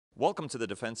Welcome to the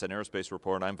Defense and Aerospace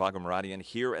Report. I'm Vago Muradian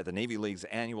here at the Navy League's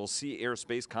annual Sea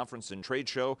Aerospace Conference and Trade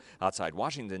Show outside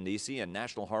Washington, D.C. and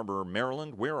National Harbor,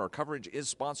 Maryland, where our coverage is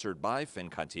sponsored by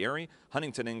Fincantieri,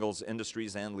 Huntington Ingalls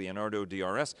Industries, and Leonardo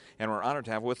DRS. And we're honored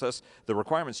to have with us the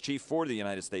Requirements Chief for the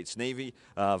United States Navy,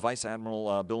 Vice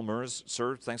Admiral Bill Merz.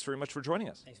 Sir, thanks very much for joining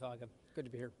us. Thanks, Vago. Good to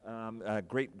be here.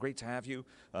 Great to have you.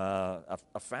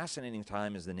 A fascinating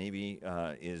time as the Navy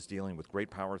is dealing with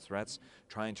great power threats,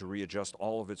 trying to readjust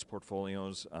all of its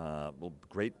portfolios.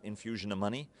 Great infusion of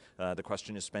money. The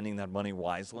question is spending that money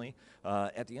wisely.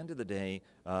 At the end of the day,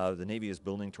 the Navy is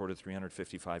building toward a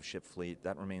 355 ship fleet.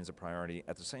 That remains a priority.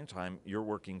 At the same time, you're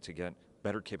working to get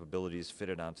better capabilities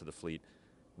fitted onto the fleet,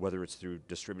 whether it's through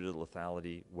distributed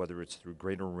lethality, whether it's through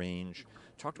greater range.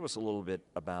 Talk to us a little bit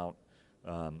about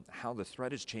how the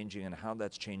threat is changing and how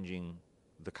that's changing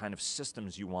the kind of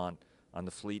systems you want on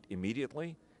the fleet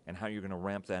immediately and how you're going to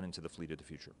ramp that into the fleet of the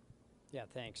future. Yeah,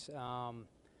 thanks.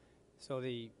 So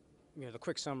the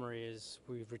quick summary is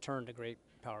we've returned to great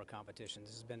power competition.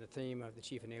 This has been the theme of the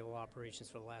Chief of Naval Operations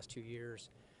for the last 2 years,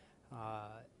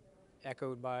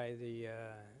 echoed by the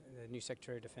new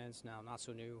Secretary of Defense, now not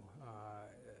so new,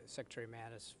 Secretary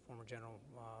Mattis, former General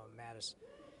Mattis.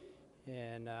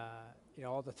 And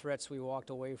all the threats we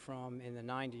walked away from in the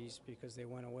 90s because they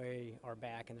went away are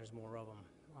back, and there's more of them.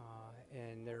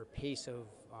 And their pace of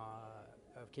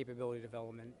capability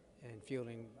development and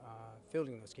fielding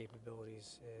those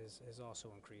capabilities is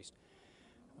also increased.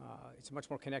 It's a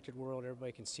much more connected world.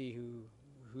 Everybody can see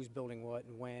who's building what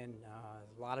and when.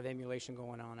 A lot of emulation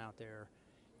going on out there,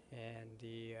 and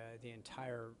the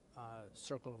entire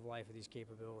circle of life of these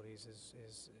capabilities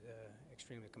is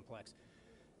extremely complex.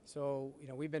 So,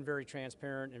 we've been very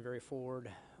transparent and very forward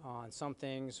on some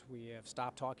things. We have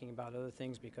stopped talking about other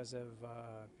things because of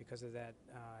that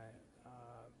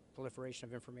proliferation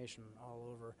of information all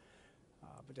over.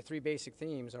 But the three basic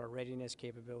themes are readiness,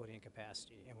 capability, and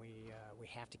capacity, and we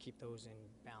have to keep those in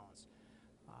balance.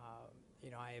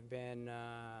 I have been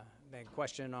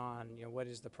questioned on what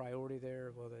is the priority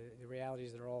there. Well, the reality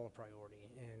is they're all a priority,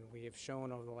 and we have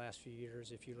shown over the last few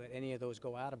years if you let any of those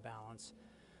go out of balance,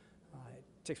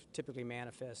 it typically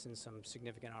manifests in some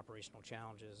significant operational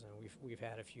challenges, and we've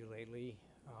had a few lately.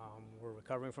 We're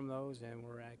recovering from those, and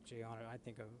we're actually on, I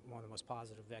think, one of the most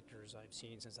positive vectors I've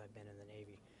seen since I've been in the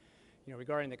Navy.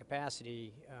 Regarding the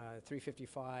capacity,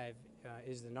 355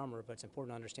 is the number, but it's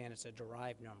important to understand it's a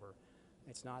derived number.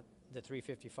 It's not the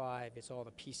 355, it's all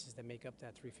the pieces that make up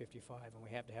that 355, and we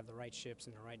have to have the right ships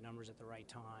and the right numbers at the right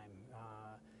time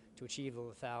to achieve the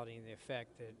lethality and the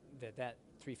effect that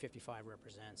 355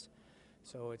 represents.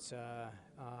 So it's a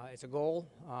goal.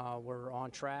 We're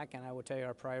on track, and I would tell you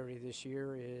our priority this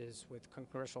year is with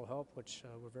congressional help, which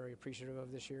we're very appreciative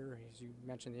of this year. As you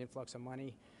mentioned, the influx of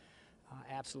money,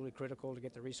 absolutely critical to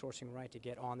get the resourcing right, to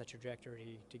get on the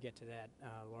trajectory to get to that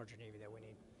larger Navy that we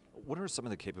need. What are some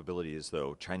of the capabilities,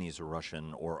 though, Chinese or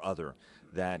Russian or other,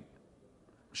 that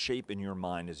shape in your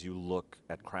mind as you look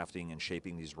at crafting and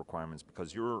shaping these requirements?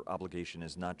 Because your obligation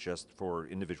is not just for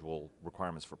individual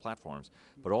requirements for platforms,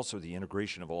 but also the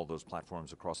integration of all those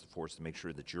platforms across the force to make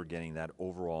sure that you're getting that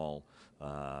overall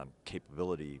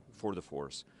capability for the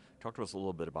force. Talk to us a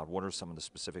little bit about what are some of the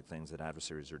specific things that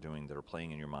adversaries are doing that are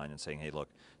playing in your mind and saying, hey, look,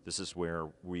 this is where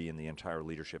we in the entire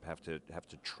leadership have to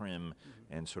trim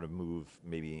and sort of move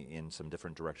maybe in some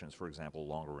different directions, for example,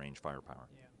 longer range firepower.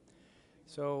 Yeah.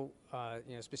 So,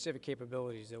 specific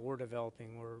capabilities that we're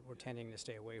developing, we're tending to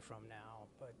stay away from now.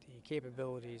 But the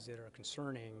capabilities that are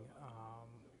concerning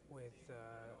with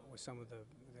some of the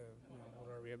what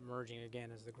are emerging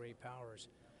again as the great powers,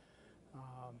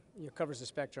 covers the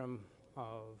spectrum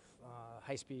of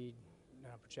high-speed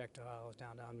projectiles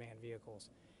down to unmanned vehicles.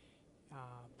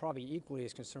 Probably equally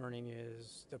as concerning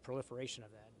is the proliferation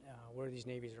of that, where these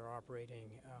navies are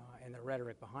operating, and the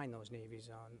rhetoric behind those navies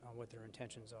on what their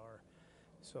intentions are.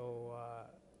 So,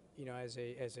 as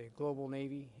a global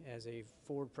Navy, as a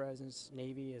forward presence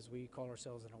Navy, as we call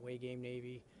ourselves an away game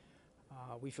Navy,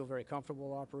 we feel very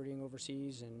comfortable operating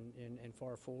overseas and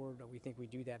far forward. We think we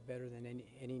do that better than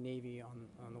any Navy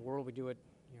on the world. We do it,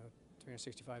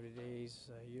 365 days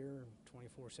a year,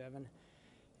 24/7,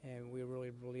 and we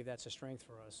really believe that's a strength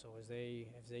for us. So as they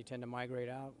tend to migrate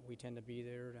out, we tend to be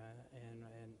there,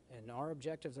 and our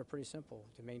objectives are pretty simple: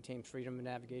 to maintain freedom of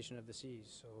navigation of the seas.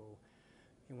 So.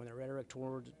 And when the rhetoric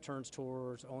turns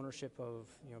towards ownership of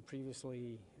previous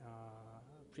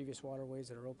waterways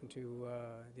that are open to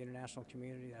the international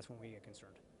community, that's when we get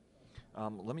concerned.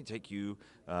 Let me take you,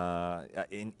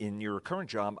 in your current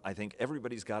job, I think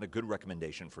everybody's got a good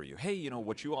recommendation for you. Hey,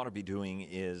 what you ought to be doing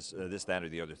is this, that, or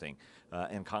the other thing.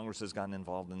 And Congress has gotten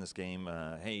involved in this game.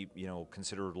 Hey,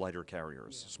 consider lighter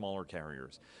carriers, smaller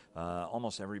carriers.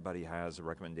 Almost everybody has a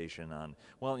recommendation on,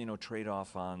 well,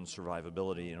 trade-off on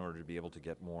survivability in order to be able to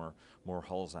get more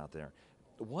hulls out there.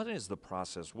 What is the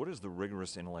process, what is the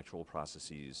rigorous intellectual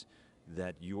processes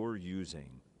that you're using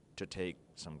to take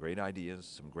some great ideas,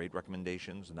 some great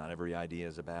recommendations? Not every idea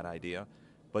is a bad idea,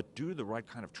 but do the right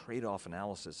kind of trade-off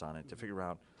analysis on it to figure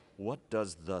out what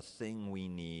does the thing we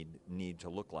need to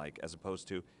look like, as opposed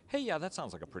to, hey, yeah, that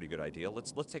sounds like a pretty good idea.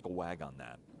 Let's take a wag on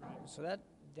that. Right. So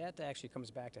that actually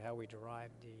comes back to how we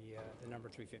derived the number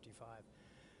 355.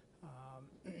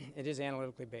 It is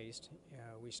analytically based.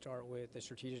 We start with the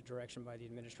strategic direction by the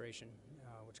administration,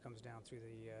 which comes down through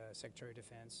the Secretary of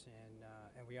Defense,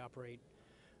 and we operate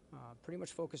pretty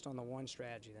much focused on the one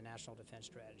strategy, the National Defense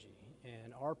Strategy.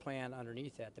 And our plan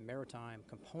underneath that, the maritime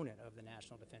component of the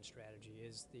National Defense Strategy,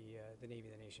 is the Navy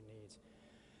the nation needs.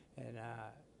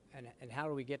 And how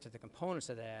do we get to the components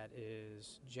of that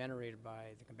is generated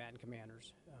by the combatant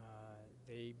commanders.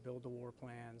 They build the war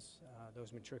plans.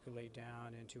 Those matriculate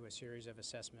down into a series of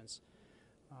assessments.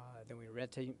 Then we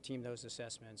red team those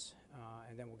assessments,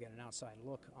 and then we'll get an outside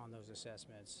look on those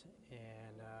assessments.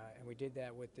 And we did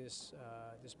that with this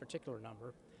particular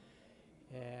number.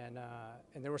 And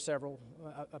there were several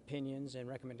opinions and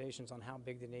recommendations on how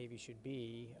big the Navy should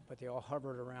be, but they all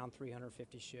hovered around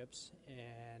 350 ships,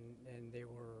 and they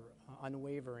were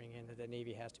unwavering in that the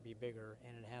Navy has to be bigger,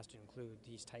 and it has to include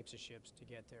these types of ships to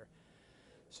get there.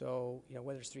 So,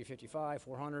 whether it's 355,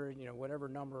 400, whatever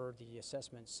number the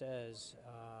assessment says,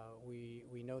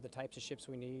 we know the types of ships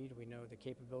we need, we know the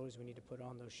capabilities we need to put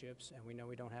on those ships, and we know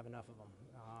we don't have enough of them.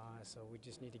 So we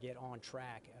just need to get on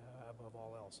track above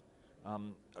all else.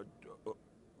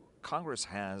 Congress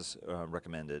has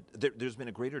recommended, there's been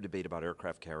a greater debate about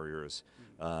aircraft carriers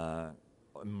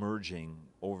emerging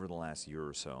over the last year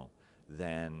or so.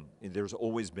 There's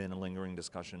always been a lingering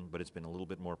discussion, but it's been a little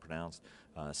bit more pronounced.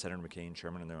 Senator McCain,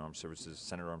 chairman of the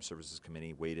Senate Armed Services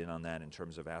Committee, weighed in on that in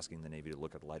terms of asking the Navy to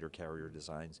look at lighter carrier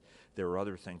designs. There are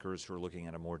other thinkers who are looking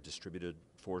at a more distributed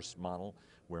force model,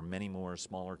 where many more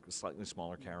slightly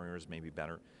smaller carriers may be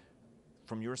better.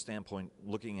 From your standpoint,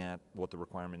 looking at what the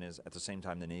requirement is, at the same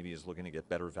time the Navy is looking to get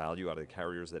better value out of the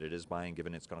carriers that it is buying,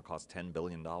 given it's going to cost $10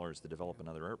 billion to develop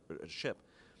another ship.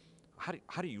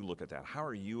 How do you look at that? How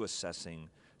are you assessing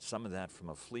some of that from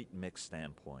a fleet mix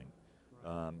standpoint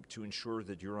to ensure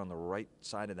that you're on the right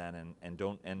side of that and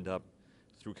don't end up,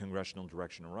 through congressional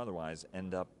direction or otherwise,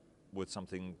 end up with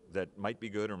something that might be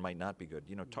good or might not be good?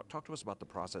 Talk to us about the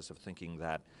process of thinking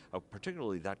that,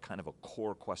 particularly that kind of a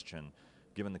core question,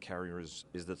 given the carriers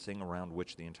is the thing around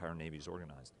which the entire Navy is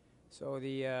organized. So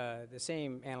the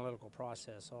same analytical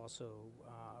process also,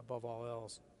 above all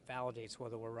else, validates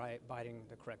whether we're buying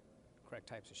the correct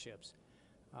types of ships.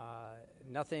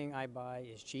 Nothing I buy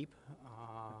is cheap.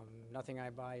 Nothing I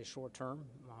buy is short term.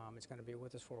 It's going to be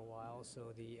with us for a while.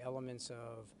 So the elements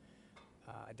of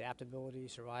adaptability,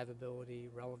 survivability,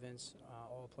 relevance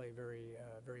all play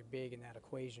very big in that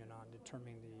equation on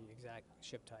determining the exact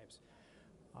ship types.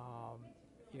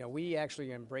 We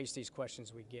actually embrace these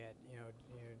questions we get.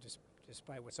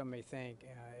 Despite what some may think,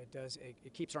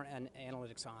 it keeps our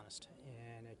analytics honest,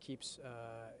 and it keeps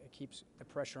the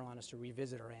pressure on us to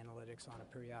revisit our analytics on a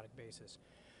periodic basis.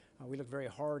 We look very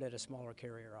hard at a smaller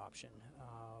carrier option.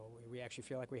 We actually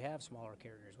feel like we have smaller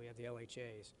carriers. We have the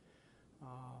LHAs.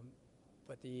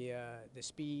 But the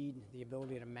speed, the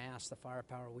ability to mass the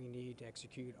firepower we need to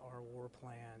execute our war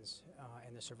plans,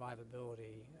 and the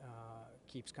survivability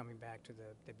keeps coming back to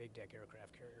the big deck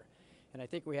aircraft carrier. And I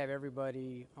think we have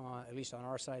everybody, at least on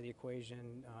our side of the equation,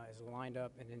 is lined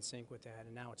up and in sync with that.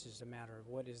 And now it's just a matter of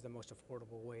what is the most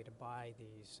affordable way to buy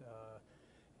these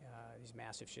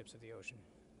massive ships of the ocean.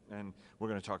 And we're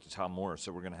going to talk to Tom Moore,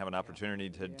 so we're going to have an opportunity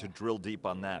to drill deep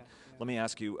on that. Let me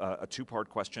ask you a two-part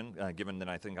question, given that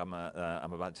I think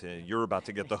you're about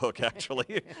to get the hook,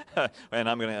 actually, and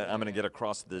I'm going to get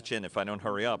across the chin if I don't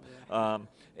hurry up. I'm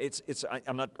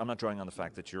not drawing on the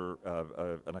fact that you're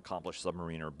an accomplished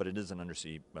submariner, but it is an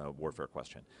undersea warfare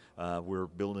question. We're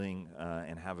building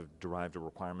and have derived a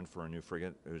requirement for a new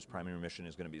frigate whose primary mission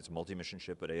is going to be, it's a multi-mission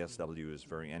ship, but ASW is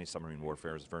anti-submarine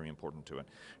warfare is very important to it.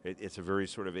 It's a very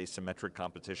sort of asymmetric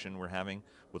competition we're having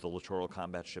with the littoral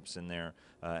combat ships in there,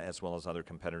 as well as other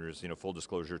competitors. Full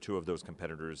disclosure, two of those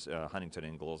competitors, Huntington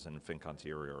Ingalls and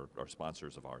Fincantieri, are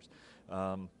sponsors of ours.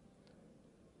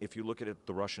 If you look at it,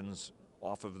 the Russians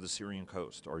off of the Syrian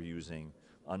coast are using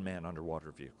unmanned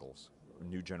underwater vehicles.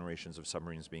 new generations of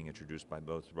submarines being introduced by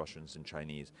both Russians and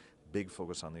Chinese. Big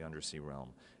focus on the undersea realm.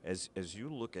 As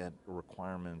you look at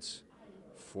requirements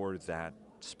for that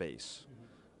space,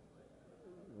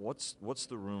 what's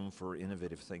the room for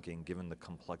innovative thinking given the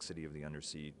complexity of the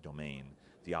undersea domain,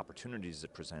 the opportunities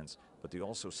it presents, but the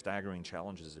also staggering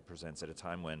challenges it presents at a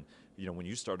time when, when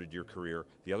you started your career,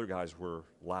 the other guys were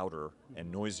louder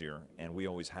and noisier, and we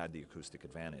always had the acoustic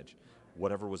advantage.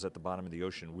 Whatever was at the bottom of the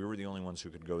ocean, we were the only ones who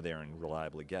could go there and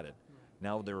reliably get it.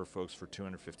 Now there are folks for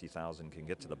 $250,000 can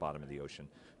get to the bottom of the ocean.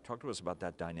 Talk to us about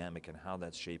that dynamic and how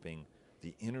that's shaping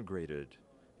the integrated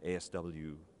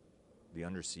ASW, the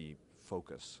undersea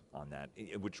focus on that,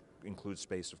 which includes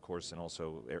space, of course, and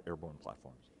also airborne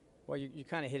platforms. Well, you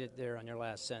kind of hit it there on your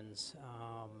last sentence.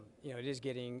 It is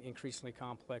getting increasingly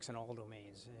complex in all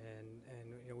domains,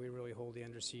 and we really hold the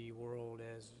undersea world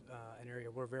as an area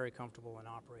we're very comfortable in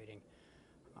operating,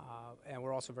 and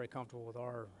we're also very comfortable with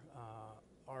our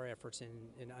efforts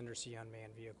in undersea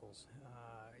unmanned vehicles.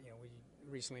 We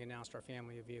recently announced our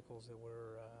family of vehicles that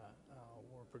we're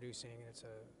producing, and it's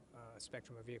a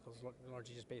spectrum of vehicles,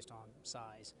 largely just based on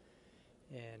size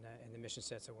and the mission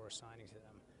sets that we're assigning to them.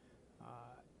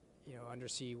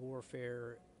 Undersea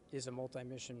warfare is a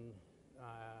multi-mission,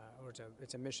 or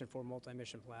it's a mission for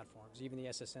multi-mission platforms. Even the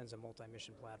SSN is a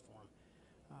multi-mission platform.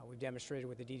 We've demonstrated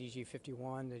with the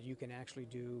DDG-51 that you can actually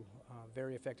do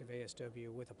very effective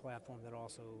ASW with a platform that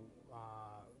also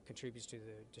contributes to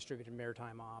the distributed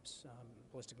maritime ops,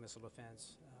 ballistic missile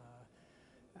defense,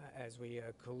 as we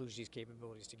collude these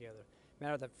capabilities together.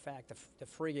 Matter of the fact, the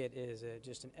frigate is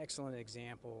just an excellent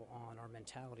example on our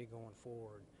mentality going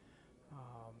forward.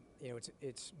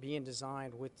 It's being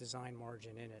designed with design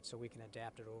margin in it, so we can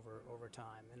adapt it over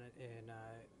time.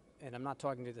 And I'm not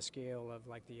talking to the scale of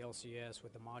like the LCS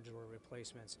with the modular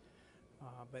replacements,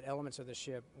 but elements of the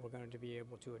ship we're going to be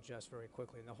able to adjust very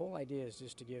quickly. And the whole idea is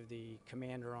just to give the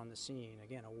commander on the scene,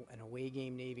 again, an away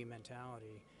game Navy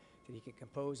mentality, that he can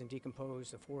compose and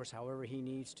decompose the force however he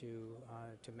needs to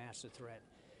match the threat.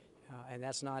 And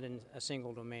that's not in a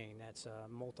single domain. That's a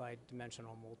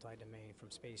multi-dimensional, multi-domain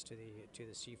from space to the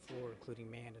seafloor,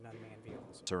 including manned and unmanned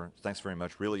vehicles. Sir, thanks very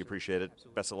much. Really appreciate it.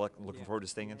 Absolutely. Best of luck. Looking forward to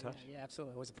staying in touch. Yeah,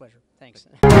 absolutely. It was a pleasure. Thanks.